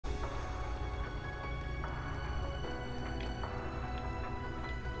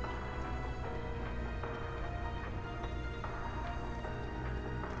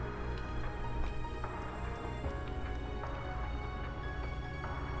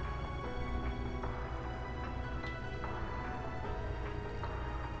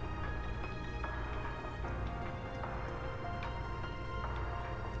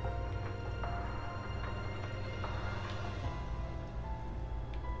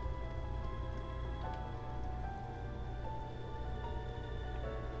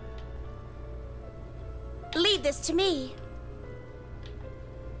leave this to me.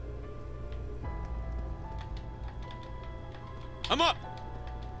 I'm up!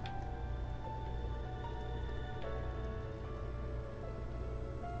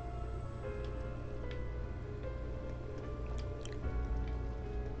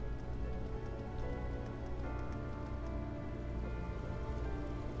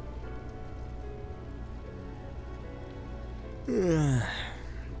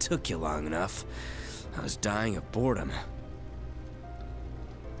 Took you long enough. I was dying of boredom.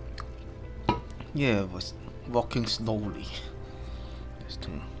 Yeah, I was walking slowly. Just to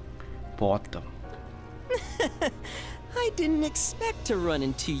board them. I didn't expect to run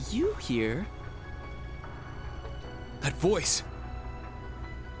into you here. That voice!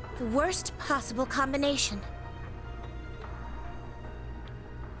 The worst possible combination.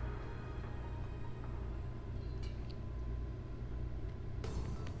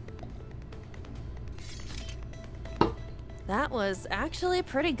 That was actually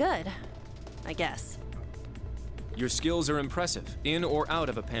pretty good, I guess. Your skills are impressive, in or out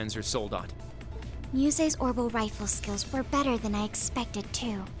of a Panzer Soldat. Muse's orbital rifle skills were better than I expected,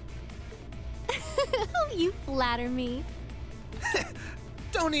 too. You flatter me.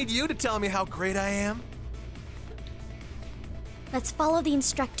 Don't need you to tell me how great I am. Let's follow the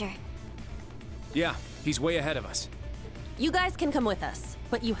instructor. Yeah, he's way ahead of us. You guys can come with us,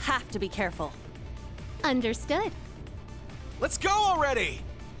 but you have to be careful. Understood. Let's go already!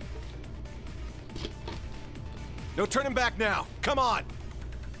 No turning back now. Come on!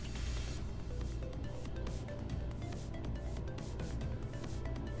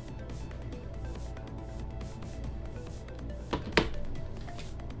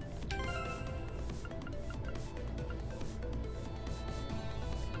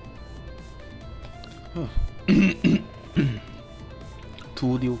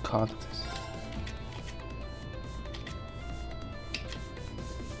 Two new cards.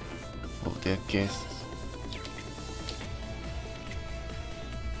 Oh, they're guests.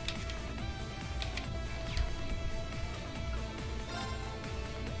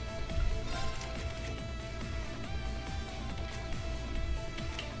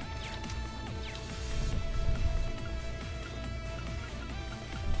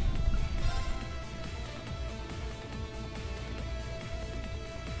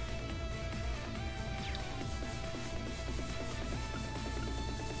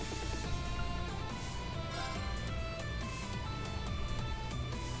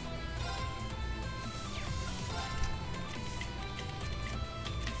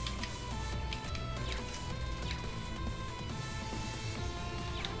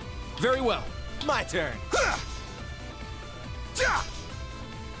 Very well. My turn.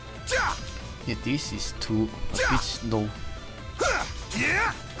 Yeah, this is too a bit slow.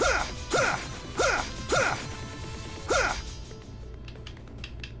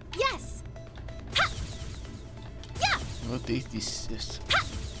 Yes! Oh, this is just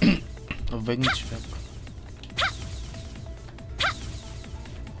a range weapon.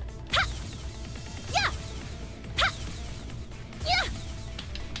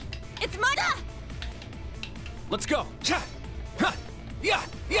 It's murder! Let's go! Cha! Ha! Yeah!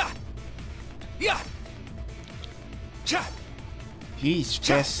 Yeah! Yeah! Cha! He's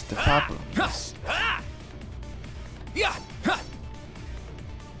just the problem. Ha! Yeah! Ha!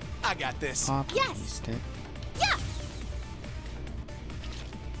 I got this. Problem Yes. is that Yeah!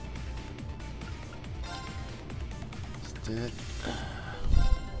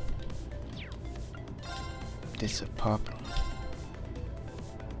 there's a problem.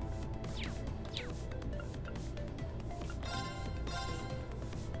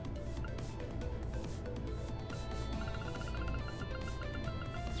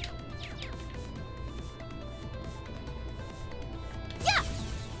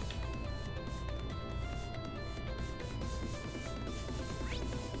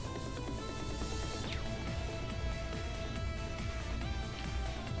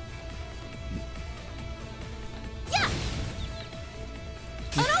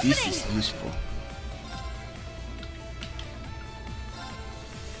 This is useful.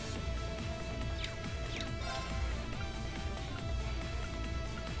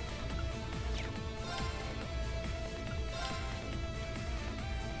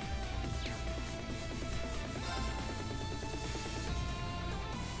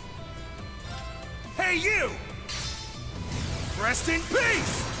 Hey, you! Rest in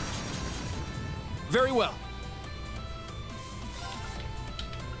peace! Very well.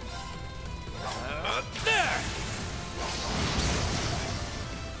 There!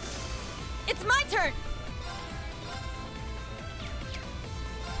 It's my turn!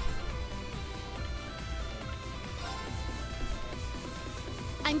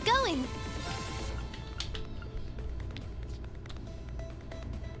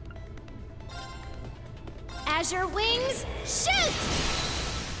 Azure Wings, shoot!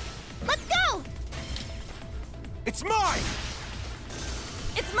 Let's go! It's mine!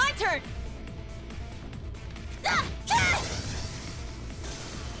 It's my turn! Yeah!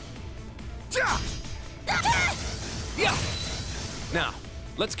 Now,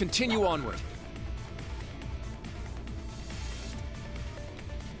 let's continue onward.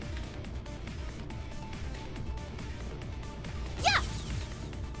 Yeah!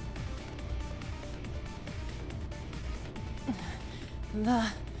 The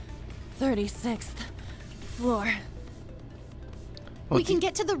 36th floor. We can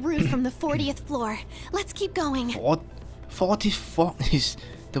get to the roof from the 40th floor. Let's keep going. 44 is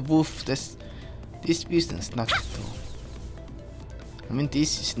the roof. This business not though. I mean,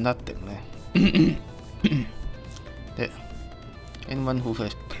 this is nothing, man. Anyone who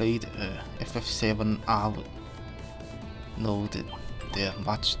has played FF7R would know that they are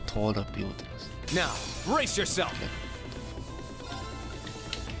much taller buildings. Now, brace yourself.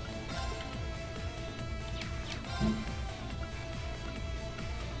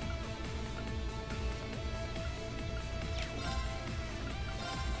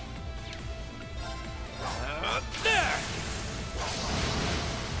 There!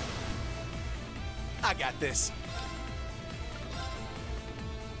 I got this.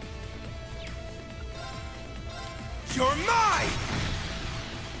 You're mine!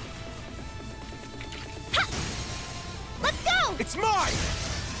 Let's go! It's mine!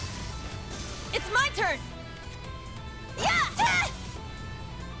 It's my turn! Yeah!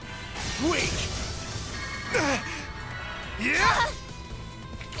 Weak! Yeah! Yeah!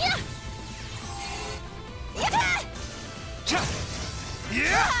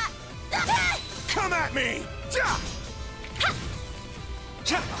 Yeah! Come at me!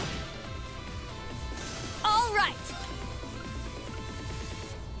 All right!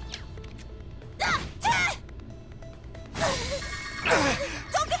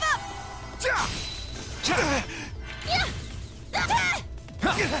 Don't give up!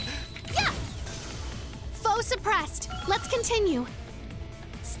 Foe suppressed. Let's continue.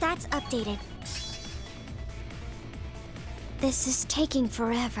 Stats updated. This is taking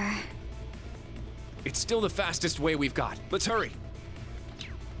forever. It's still the fastest way we've got. Let's hurry.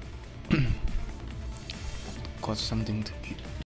 Got something to eat.